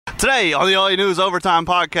Today on the All You News Overtime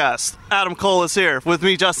Podcast, Adam Cole is here with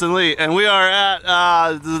me, Justin Lee, and we are at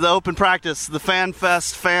the open practice, the Fan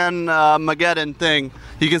Fest, Mageddon thing.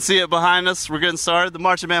 You can see it behind us. We're getting started. The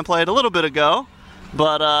marching band played a little bit ago,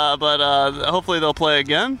 but hopefully they'll play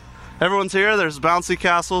again. Everyone's here. There's bouncy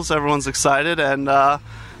castles. Everyone's excited, and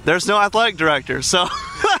there's no athletic director, so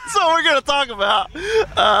that's what we're going to talk about.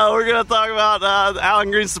 We're going to talk about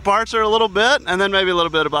Allen Greene's departure a little bit, and then maybe a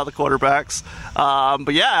little bit about the quarterbacks.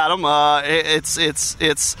 But yeah, Adam, I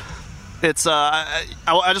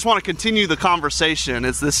just want to continue the conversation.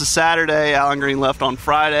 This is Saturday. Allen Greene left on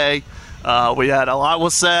Friday. We had a lot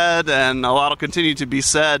was said, and a lot will continue to be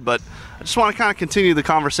said, but I just want to kind of continue the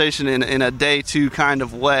conversation in a day two kind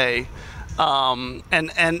of way. And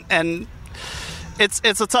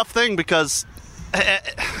it's a tough thing because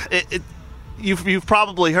you've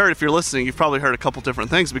probably heard, if you're listening, you've probably heard a couple different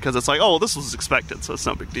things because it's like, oh, this was expected, so it's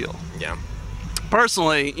no big deal. Yeah.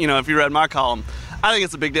 Personally, if you read my column, I think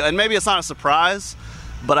it's a big deal. And maybe it's not a surprise,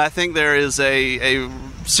 but I think there is a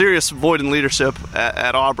serious void in leadership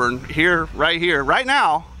at Auburn right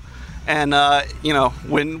now. And,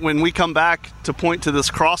 when we come back to point to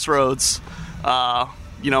this crossroads,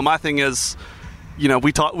 my thing is,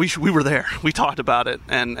 we were there. We talked about it,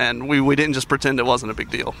 and we didn't just pretend it wasn't a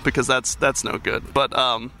big deal, because that's no good. But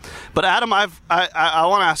Adam, I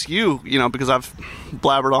want to ask you, because I've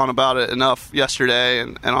blabbered on about it enough yesterday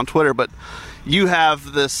and on Twitter, but you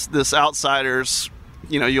have this outsiders.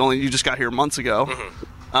 You just got here months ago.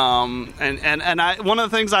 Mm-hmm. And one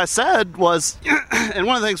of the things I said was, and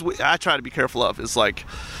one of the things I try to be careful of is like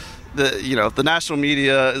the national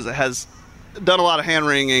media has done a lot of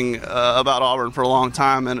hand-wringing about Auburn for a long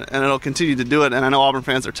time, and it'll continue to do it, and I know Auburn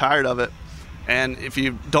fans are tired of it. And if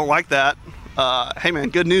you don't like that, hey man,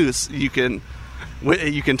 good news. You can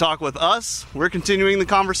talk with us. We're continuing the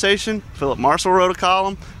conversation. Philip Marshall wrote a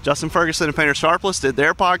column. Justin Ferguson and Painter Sharpless did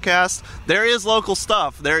their podcast. There is local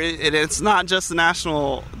stuff. It's not just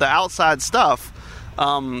the outside stuff.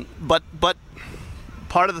 But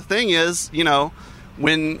part of the thing is,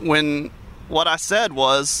 when what I said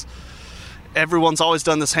was, everyone's always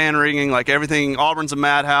done this hand-wringing, like everything, Auburn's a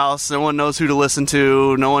madhouse, no one knows who to listen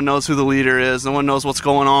to, no one knows who the leader is, no one knows what's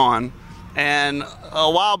going on. And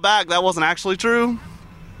a while back, that wasn't actually true,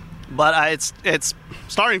 but it's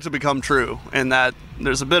starting to become true, in that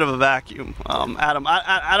there's a bit of a vacuum. Adam,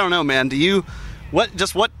 I don't know, man. What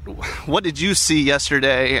did you see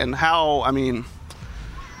yesterday, and how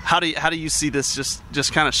do you see this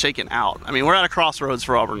just kind of shaken out? I mean, we're at a crossroads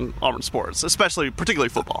for Auburn sports, particularly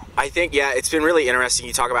football. I think, yeah, it's been really interesting.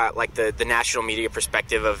 You talk about like the national media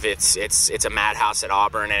perspective of it's a madhouse at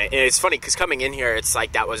Auburn, and it's funny because coming in here, it's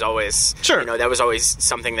like that was always that was always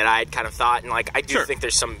something that I had kind of thought, and like I do think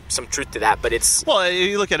there's some truth to that, but it's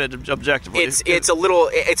you look at it objectively. It's a little.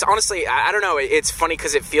 It's honestly, I don't know. It's funny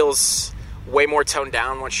because it feels way more toned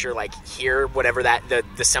down once you're like here, whatever that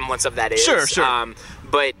the semblance of that is. Sure.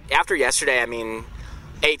 But after yesterday, I mean,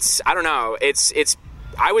 I don't know. I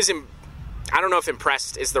don't know if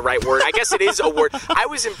impressed is the right word. I guess it is a word. I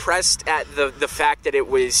was impressed at the fact that it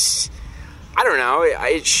was, I don't know,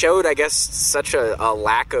 it showed, I guess, such a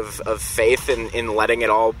lack of faith in letting it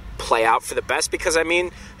all play out for the best, because, I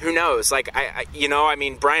mean, who knows? Like,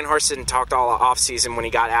 Brian Harsin talked all offseason when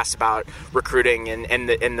he got asked about recruiting, and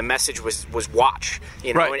the message was watch.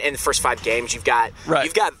 Right. In the first 5 games, you've got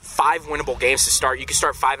 5 winnable games to start. You could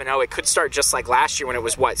start 5-0. It could start just like last year when it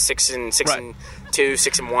was 6-2,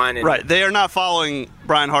 6-1. And right. They are not following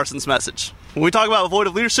Brian Harsin's message. When we talk about the void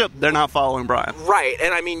of leadership, they're not following Brian. Right.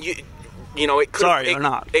 And I mean, it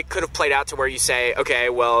could have played out to where you say, okay,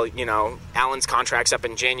 well, Allen's contract's up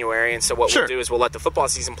in January, and so what we'll do is we'll let the football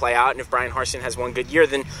season play out, and if Brian Harsin has one good year,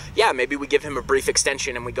 then, yeah, maybe we give him a brief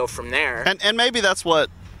extension and we go from there. And maybe that's what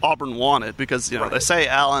Auburn wanted, because, they say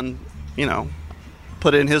Allen,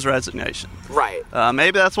 put in his resignation. Right.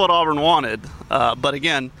 Maybe that's what Auburn wanted, but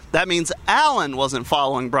again, that means Allen wasn't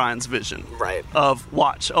following Brian's vision. Right. Of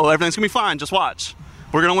watch. Oh, everything's going to be fine, just watch.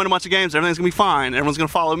 We're going to win a bunch of games, everything's going to be fine, everyone's going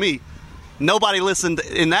to follow me. Nobody listened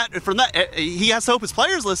from that. He has to hope his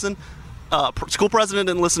players listen. School president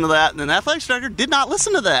didn't listen to that, and the athletics director did not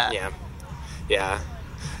listen to that. Yeah.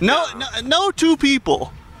 No two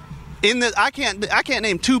people in the. I can't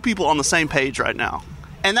name 2 people on the same page right now,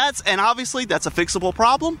 and obviously that's a fixable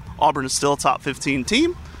problem. Auburn is still a top 15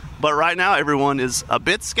 team, but right now everyone is a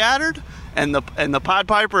bit scattered, and the Pied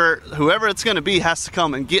Piper, whoever it's going to be, has to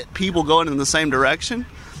come and get people going in the same direction.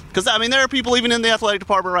 Because, I mean, there are people even in the athletic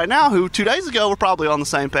department right now who 2 days ago were probably on the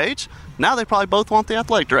same page. Now they probably both want the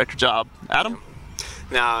athletic director job. Adam?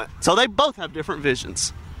 Now, so they both have different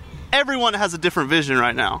visions. Everyone has a different vision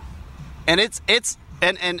right now. And it's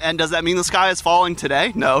And does that mean the sky is falling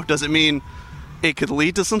today? No. Does it mean it could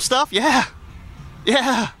lead to some stuff? Yeah.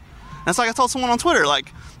 That's like I told someone on Twitter,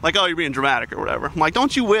 like, oh, you're being dramatic or whatever. I'm like,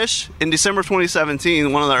 don't you wish in December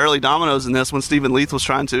 2017, one of the early dominoes in this, when Stephen Leith was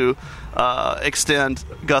trying to extend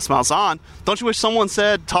Gus Malzahn, don't you wish someone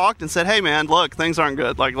talked and said, hey, man, look, things aren't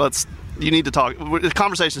good. Like, you need to talk.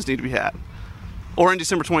 Conversations need to be had. Or in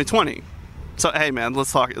December 2020. So, hey, man,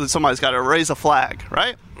 let's talk. Somebody's got to raise a flag,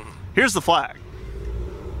 right? Here's the flag.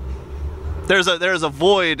 There's a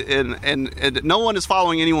void and no one is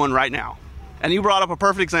following anyone right now. And you brought up a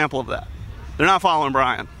perfect example of that. They're not following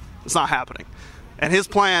Brian. It's not happening. And his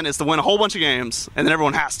plan is to win a whole bunch of games, and then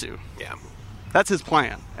everyone has to. Yeah. That's his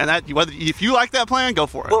plan. And if you like that plan, go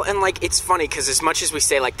for it. Well, and, like, it's funny because as much as we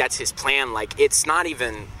say, like, that's his plan, like, it's not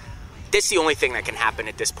even... That's the only thing that can happen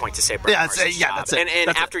at this point to save Brian Harson's job. That's it.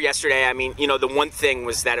 And after yesterday, I mean, the one thing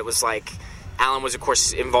was that it was like Allen was, of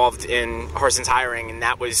course, involved in Harson's hiring, and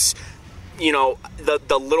that was...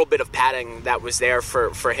 the little bit of padding that was there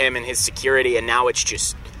for him and his security, and now it's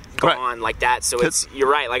just gone like that. So you're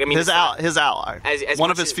right. Like, I mean, his ally, as one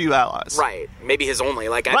of his few allies, right? Maybe his only.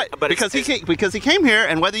 Like, right? But because he came here,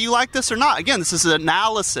 and whether you like this or not, again, this is an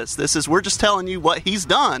analysis. We're just telling you what he's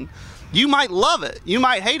done. You might love it, you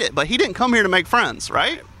might hate it, but he didn't come here to make friends,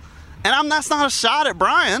 right? And that's not a shot at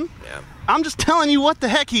Brian. Yeah. I'm just telling you what the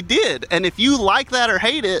heck he did, and if you like that or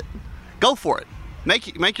hate it, go for it.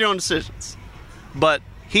 Make your own decisions. But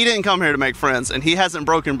he didn't come here to make friends, and he hasn't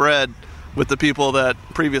broken bread with the people that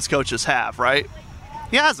previous coaches have, right?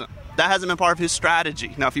 He hasn't. That hasn't been part of his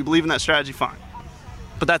strategy. Now, if you believe in that strategy, fine.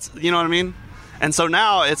 But that's, you know what I mean? And so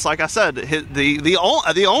now it's like I said,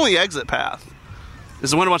 the only exit path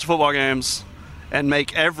is to win a bunch of football games and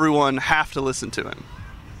make everyone have to listen to him.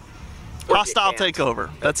 Hostile takeover.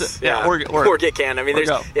 That's it. Yeah. Or get canned. I mean,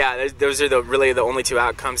 those are really the only two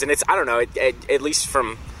outcomes. And it's, I don't know, at least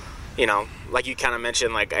from, like you kind of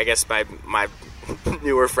mentioned, like, I guess by my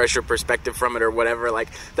newer, fresher perspective from it or whatever, like,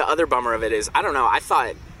 the other bummer of it is, I don't know, I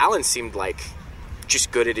thought Allen seemed like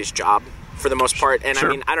just good at his job for the most part. And, sure.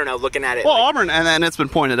 I mean, I don't know, looking at it. Well, Auburn, and it's been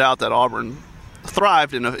pointed out that Auburn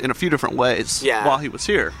thrived in a few different ways while he was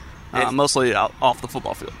here. Mostly off the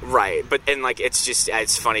football field. Right, but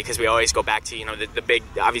it's funny because we always go back to, the big,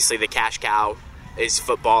 obviously the cash cow is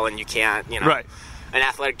football, and you can't, Right. An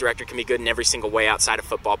athletic director can be good in every single way outside of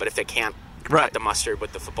football, but if it can't cut the mustard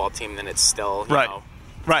with the football team, then it's still, kind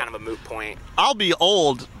of a moot point. I'll be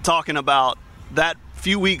old talking about that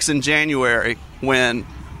few weeks in January when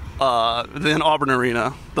then Auburn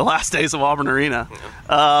Arena, the last days of Auburn Arena,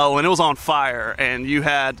 when it was on fire, and you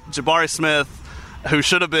had Jabari Smith, who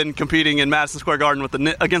should have been competing in Madison Square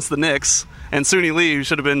Garden against the Knicks, and Suni Lee, who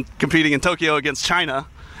should have been competing in Tokyo against China,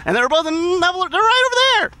 and they were both they're right over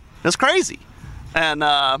there. It's crazy, and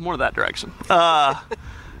more of that direction.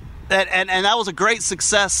 And that was a great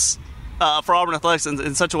success for Auburn athletics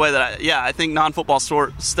in such a way that I think non-football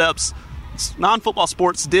sports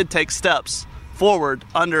did take steps forward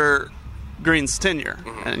under Green's tenure,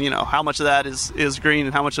 and how much of that is Green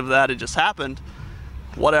and how much of that it just happened.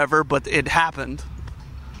 Whatever, but it happened,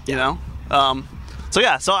 So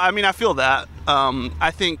I mean, I feel that.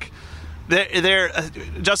 I think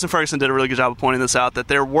Justin Ferguson did a really good job of pointing this out,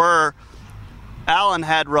 that Allen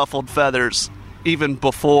had ruffled feathers even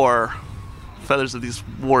before feathers of these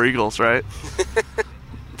war eagles, right?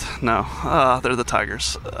 No, they're the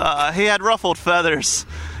Tigers. He had ruffled feathers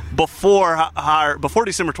before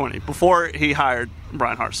December 20, before he hired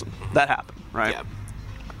Brian Harsin. That happened, right?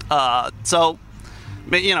 Yeah.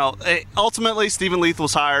 Ultimately, Stephen Leith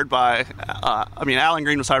was hired by, Allen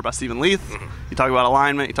Green was hired by Stephen Leith. Mm-hmm. You talk about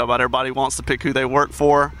alignment, you talk about everybody wants to pick who they work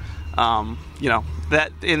for.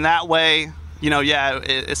 That in that way,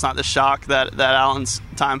 it's not the shock that Allen's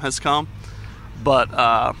time has come.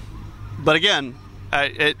 But again,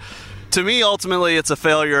 to me, ultimately, it's a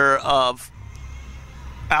failure of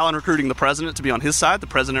Allen recruiting the president to be on his side, the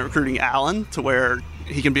president recruiting Allen to where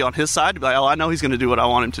he can be on his side to be like, I know he's going to do what I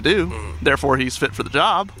want him to do, therefore he's fit for the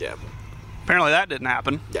job. Yeah. Apparently that didn't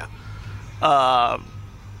happen. Yeah.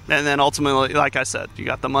 And then ultimately, like I said, you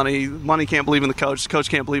got the money. Money can't believe in the coach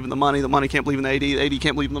can't believe in the money can't believe in the AD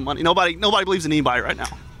can't believe in the money. Nobody believes in anybody right now.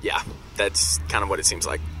 Yeah, that's kind of what it seems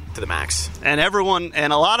like to the max. And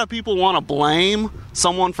a lot of people want to blame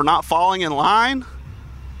someone for not falling in line.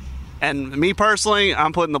 And me personally,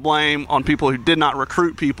 I'm putting the blame on people who did not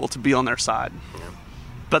recruit people to be on their side. Yeah.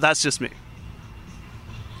 But that's just me.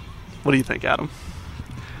 What do you think, Adam?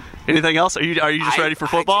 Anything else? Are you just ready for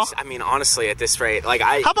football? I mean, honestly, at this rate, like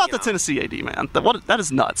How about the Tennessee AD, man? That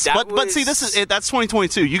is nuts. But see, that's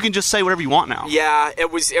 2022. You can just say whatever you want now. Yeah,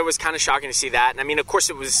 it was kind of shocking to see that. And I mean, of course,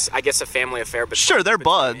 it was, I guess, a family affair. Sure, they're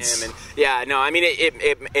buds. I mean,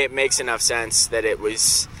 it makes enough sense that it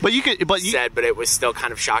was. But it was still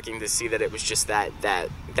kind of shocking to see that it was just that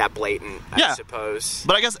blatant. I suppose.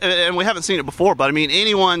 But I guess, and we haven't seen it before. But I mean,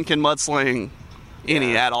 anyone can mudsling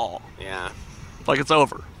at all. Yeah. Like it's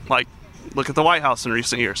over. Like, look at the White House in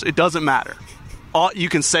recent years. It doesn't matter. You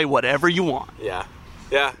can say whatever you want. Yeah.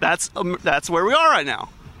 That's where we are right now.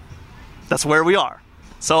 That's where we are.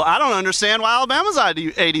 So I don't understand why Alabama's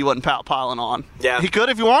AD wasn't piling on. Yeah. He could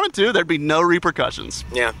if he wanted to. There'd be no repercussions.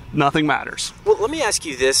 Yeah. Nothing matters. Well, let me ask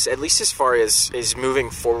you this, at least as far as moving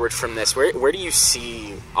forward from this, where do you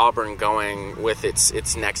see Auburn going with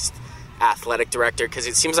its next athletic director? Because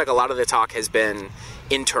it seems like a lot of the talk has been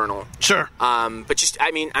internal. Sure. But just,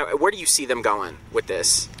 I mean, where do you see them going with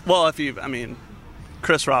this? Well,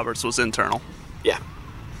 Chris Roberts was internal. Yeah.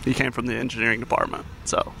 He came from the engineering department.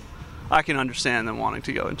 So I can understand them wanting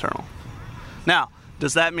to go internal. Now,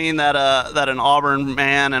 does that mean that an Auburn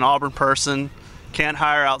man, an Auburn person can't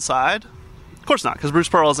hire outside? Of course not, because Bruce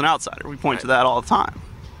Pearl is an outsider. We point to that all the time.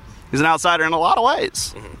 He's an outsider in a lot of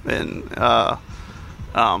ways. Mm-hmm.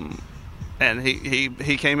 And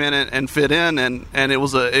he came in and fit in, and it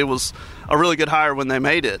was a really good hire when they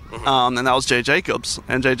made it. Mm-hmm. And that was Jay Jacobs.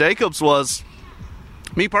 And Jay Jacobs was,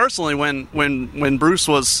 me personally, when Bruce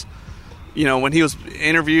was, when he was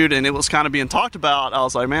interviewed and it was kind of being talked about, I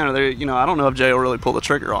was like, man, I don't know if Jay will really pull the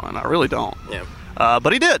trigger on it. I really don't. Yeah.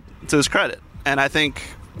 But he did, to his credit. And I think,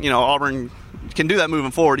 Auburn can do that moving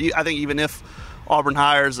forward. I think even if Auburn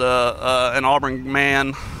hires an Auburn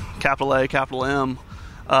man, capital A, capital M,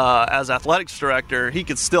 as athletics director, he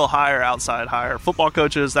could still hire football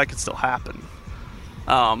coaches. That could still happen.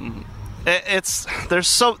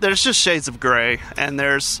 There's just shades of gray, and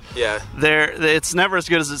it's never as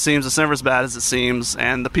good as it seems. It's never as bad as it seems.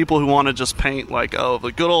 And the people who want to just paint like, oh,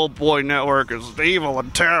 the good old boy network is evil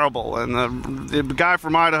and terrible, and the guy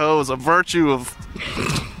from Idaho is a virtue of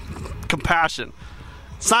compassion.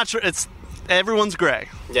 It's not true. It's everyone's gray.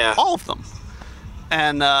 Yeah, all of them.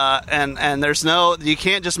 And there's you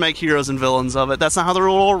can't just make heroes and villains of it. That's not how the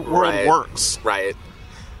real world works. Right.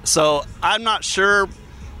 So I'm not sure.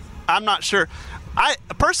 I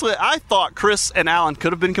thought Chris and Alan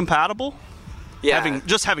could have been compatible. Yeah.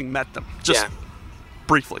 Having met them.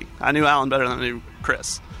 Briefly. I knew Alan better than I knew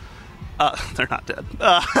Chris. They're not dead.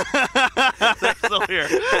 They're still here.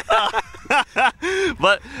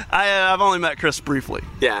 But I've only met Chris briefly.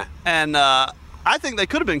 Yeah. And I think they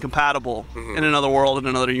could have been compatible mm-hmm. in another world, in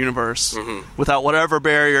another universe, mm-hmm. without whatever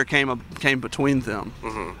barrier came between them.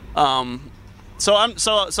 Mm-hmm. So I'm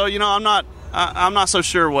not so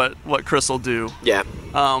sure what Chris will do. Yeah.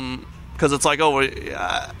 Because it's like,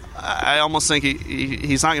 I almost think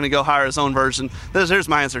he's not going to go hire his own version. Here's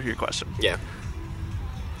my answer to your question. Yeah.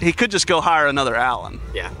 He could just go hire another Allen.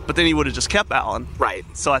 Yeah. But then he would have just kept Allen. Right.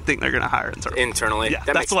 So I think they're going to hire internally. Yeah,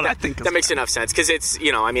 that's what I think. That makes enough sense, because it's, I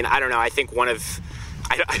don't know. I think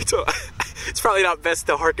it's probably not best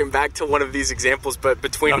to harken back to one of these examples, but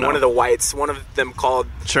between one of the whites, one of them called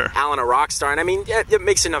Allen a rock star, and I mean, it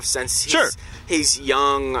makes enough sense. He's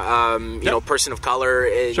young, person of color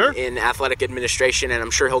in athletic administration, and I'm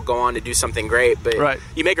sure he'll go on to do something great. But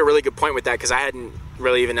you make a really good point with that, because I hadn't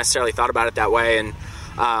really even necessarily thought about it that way. And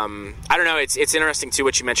I don't know. It's interesting too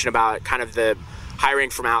what you mentioned about kind of the hiring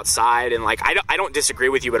from outside, and like I don't disagree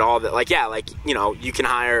with you at all. That you can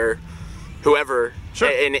hire whoever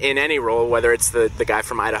in any role, whether it's the guy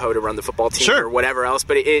from Idaho to run the football team or whatever else.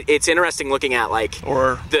 But it's interesting looking at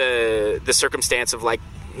the circumstance of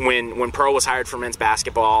when Pearl was hired for men's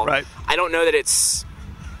basketball. Right. I don't know that it's.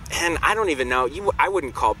 And I don't even know. I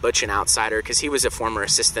wouldn't call Butch an outsider, because he was a former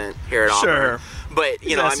assistant here at Auburn. Sure. But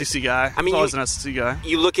he's an SEC guy. I mean, always an SEC guy.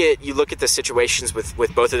 You look at the situations with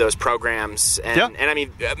both of those programs, and I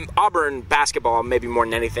mean, Auburn basketball maybe more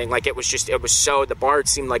than anything. Like it was so, the bar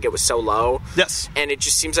seemed like it was so low. Yes. And it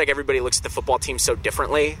just seems like everybody looks at the football team so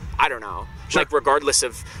differently. I don't know. Sure. Like regardless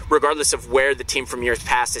of where the team from years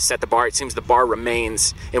past has set the bar, it seems the bar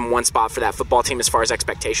remains in one spot for that football team as far as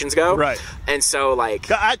expectations go. Right. And so I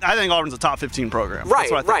think Auburn's a top 15 program. Right.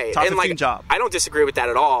 That's what I think. Top 15 and job. I don't disagree with that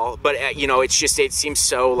at all. But it's just, it seems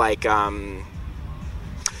so I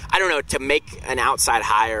don't know, to make an outside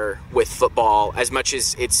hire with football, as much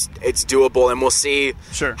as it's doable, and we'll see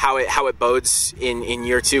how it bodes in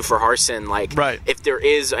year two for Harsin. If there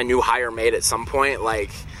is a new hire made at some point,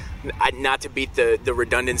 not to beat the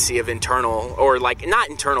redundancy of internal, or like not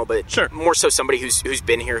internal, but sure. more so somebody who's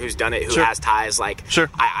been here, who's done it, who sure. has ties. Like, sure.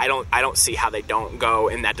 I don't see how they don't go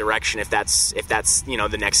in that direction if that's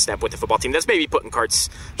the next step with the football team. That's maybe putting carts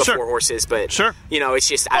before sure. horses, but sure. It's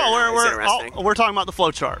just it's interesting. We're talking about the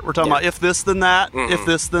flow chart. We're talking about if this then that, if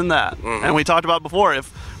this then that, and we talked about before,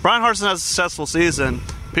 if Brian Harsin has a successful season,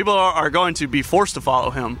 people are going to be forced to follow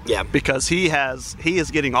him, because he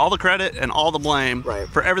is getting all the credit and all the blame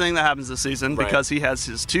for everything that happens this season, because he has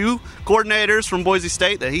his 2 coordinators from Boise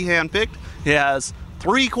State that he handpicked. He has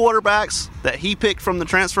 3 quarterbacks that he picked from the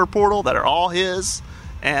transfer portal that are all his.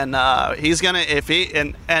 And he's gonna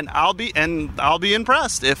I'll be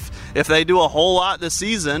impressed if they do a whole lot this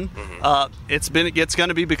season. It's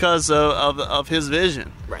gonna be because of his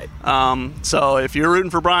vision. Right. So if you're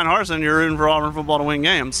rooting for Brian Harsin, you're rooting for Auburn football to win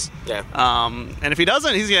games. Yeah. And if he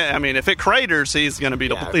doesn't, if it craters, he's gonna be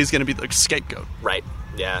the scapegoat. Right.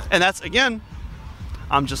 Yeah. And that's, again,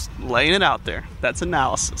 I'm just laying it out there. That's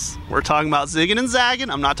analysis. We're talking about zigging and zagging.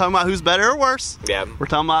 I'm not talking about who's better or worse. Yeah. We're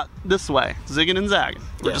talking about this way, zigging and zagging.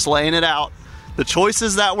 We're just laying it out. The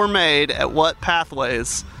choices that were made at what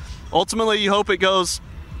pathways. Ultimately, you hope it goes,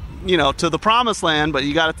 to the promised land, but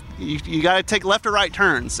you got to take left or right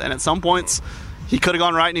turns. And at some points, he could have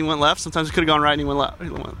gone right and he went left. Sometimes he could have gone right and he went left.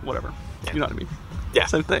 Whatever. Yeah. You know what I mean? Yeah.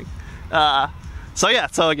 Same thing.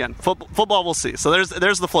 So again, football, we'll see. So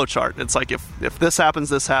there's the flow chart. It's like if this happens,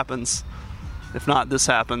 this happens. If not, this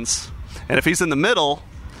happens. And if he's in the middle,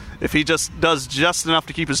 if he just does just enough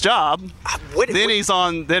to keep his job,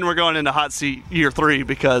 then we're going into hot seat year 3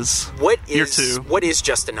 because year 2. What is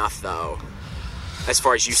just enough though? As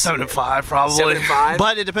far as you 7-5 probably. 7-5?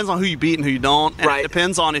 But it depends on who you beat and who you don't. And it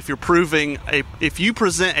depends on if you're if you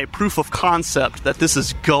present a proof of concept that this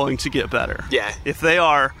is going to get better. Yeah. If they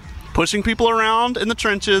are pushing people around in the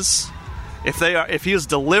trenches, if he is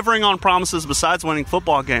delivering on promises besides winning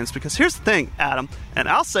football games, because here's the thing, Adam, and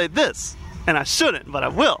I'll say this, and I shouldn't, but I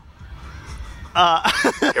will.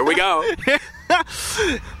 Here we go.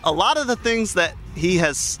 A lot of the things that he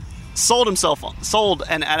has sold,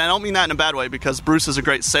 and I don't mean that in a bad way, because Bruce is a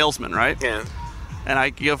great salesman, right? Yeah. And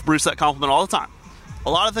I give Bruce that compliment all the time. A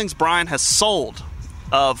lot of things Brian has sold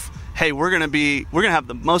of, hey, we're gonna have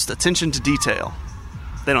the most attention to detail.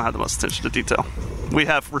 They don't have the most attention to detail. We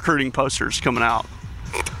have recruiting posters coming out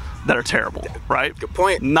that are terrible, right? Good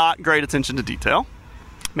point. Not great attention to detail.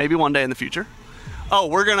 Maybe one day in the future. Oh,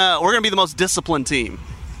 we're gonna be the most disciplined team.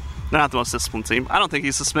 They're not the most disciplined team. I don't think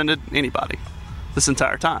he suspended anybody this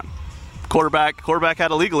entire time. Quarterback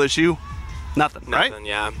had a legal issue. Nothing, right?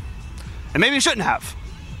 Yeah. And maybe he shouldn't have.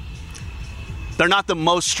 They're not the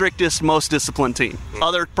most strictest, most disciplined team.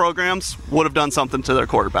 Other programs would have done something to their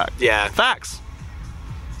quarterback. Yeah. Facts.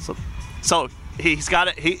 So he's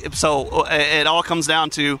got it. So it all comes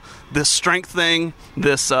down to this strength thing,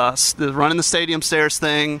 this running the stadium stairs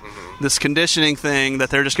thing, this conditioning thing,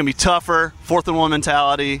 that they're just going to be tougher, 4th and 1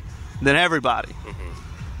 mentality than everybody.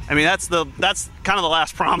 I mean, that's kind of the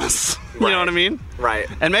last promise. You know what I mean? Right.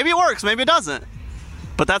 And maybe it works, maybe it doesn't.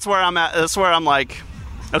 But that's where I'm at. That's where I'm like,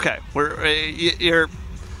 okay, what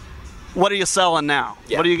are you selling now?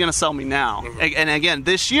 Yeah. What are you going to sell me now? And again,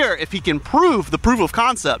 this year, if he can prove the proof of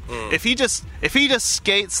concept, if he just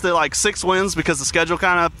skates to like 6 wins because the schedule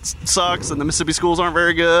kind of sucks and the Mississippi schools aren't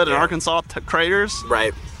very good and Arkansas craters,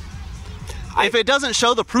 right? If it doesn't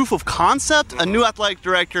show the proof of concept, a new athletic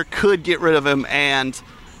director could get rid of him and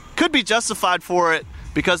could be justified for it,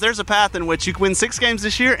 because there's a path in which you can win 6 games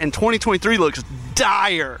this year and 2023 looks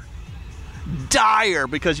dire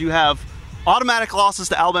because you have automatic losses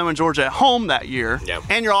to Alabama and Georgia at home that year,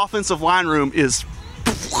 and your offensive line room is...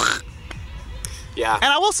 Yeah. And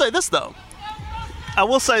I will say this, though.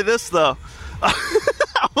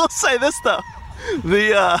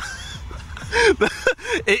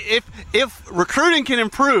 If recruiting can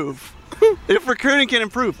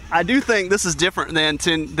improve, I do think this is different than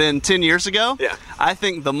 10 years ago. Yeah. I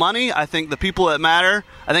think the money, I think the people that matter,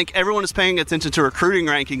 I think everyone is paying attention to recruiting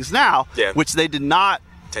rankings now, which they did not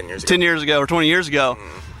 10 years ago or 20 years ago.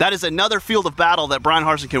 That is another field of battle that Brian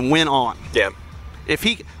Harsin can win on. Yeah. If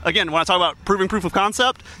he, again, when I talk about proving proof of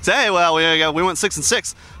concept, say, hey, well, we went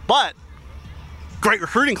 6-6, but great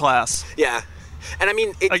recruiting class. Yeah. And I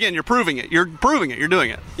mean, again, you're proving it. You're doing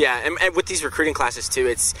it. Yeah, and with these recruiting classes too,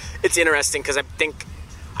 it's interesting because I think,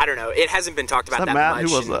 I don't know, it hasn't been talked about that Matt? much.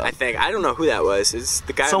 Who was that? I don't know who that was. Is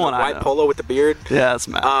the guy in the Someone white polo with the beard? Yeah, it's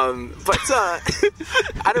Matt. But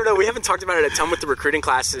I don't know. We haven't talked about it a ton with the recruiting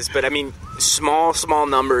classes, but I mean, small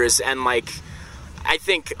numbers, and like, I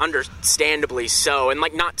think understandably so, and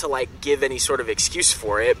like not to like give any sort of excuse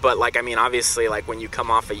for it, but like I mean obviously like when you come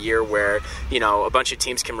off a year where a bunch of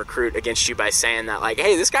teams can recruit against you by saying that like,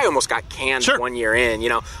 hey, this guy almost got canned 1 year in,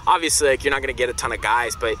 obviously like you're not going to get a ton of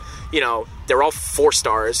guys, but they're all 4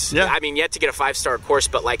 stars. Yeah. I mean, yet to get a 5-star, of course,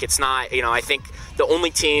 but like it's not. I think the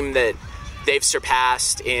only team that they've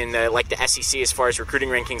surpassed in like the SEC as far as recruiting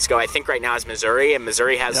rankings go, I think right now is Missouri, and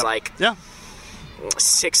Missouri has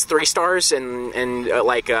 6 3-stars and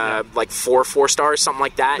like 4 4-stars, something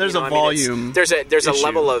like that. There's a volume. There's a issue.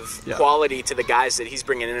 level of quality to the guys that he's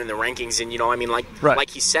bringing in the rankings, and like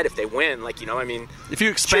he said, if they win, like if you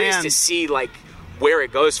expand, curious to see like where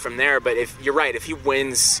it goes from there. But if you're right, if he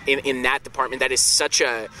wins in that department, that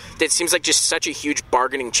seems like just such a huge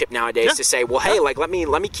bargaining chip nowadays to say, well, hey, like let me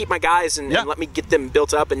keep my guys and let me get them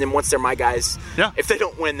built up, and then once they're my guys, if they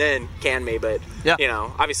don't win, then can me. But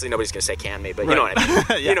obviously nobody's gonna say can me, but you know what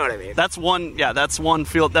I mean. You know what I mean. That's one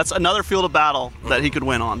field. That's another field of battle that he could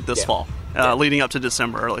win on this fall, leading up to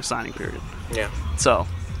December early signing period. Yeah. So,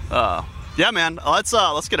 man,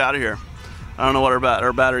 let's get out of here. I don't know what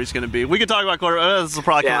our battery's going to be. We could talk about quarterback. This will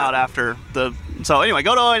probably come out after the. So anyway,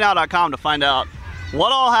 go to OANow.com to find out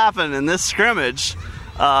what all happened in this scrimmage.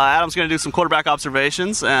 Adam's going to do some quarterback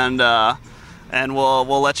observations, and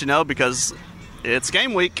we'll let you know because it's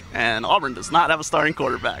game week and Auburn does not have a starting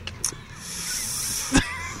quarterback.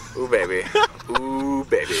 Ooh baby, ooh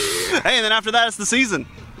baby. Hey, and then after that it's the season.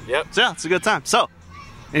 Yep. So yeah, it's a good time. So,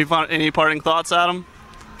 any parting thoughts, Adam?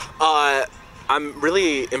 I'm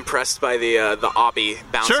really impressed by the Obby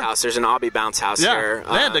bounce house. There's an Obby bounce house here.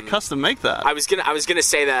 They had to custom make that. I was gonna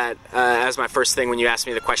say that as my first thing when you asked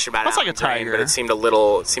me the question about. That's like a tiger, but it seemed a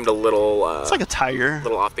little. It's like a tiger, a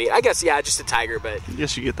little offbeat. I guess just a tiger, but I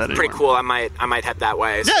guess you get that. Pretty cool. I might head that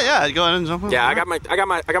way. So. Yeah. Go ahead and jump in. Yeah, I got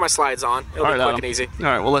my slides on. It'll be quick and easy. All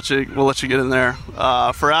right, we'll let you get in there.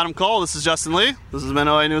 For Adam Cole, this is Justin Lee. This has been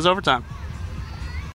OA News Overtime.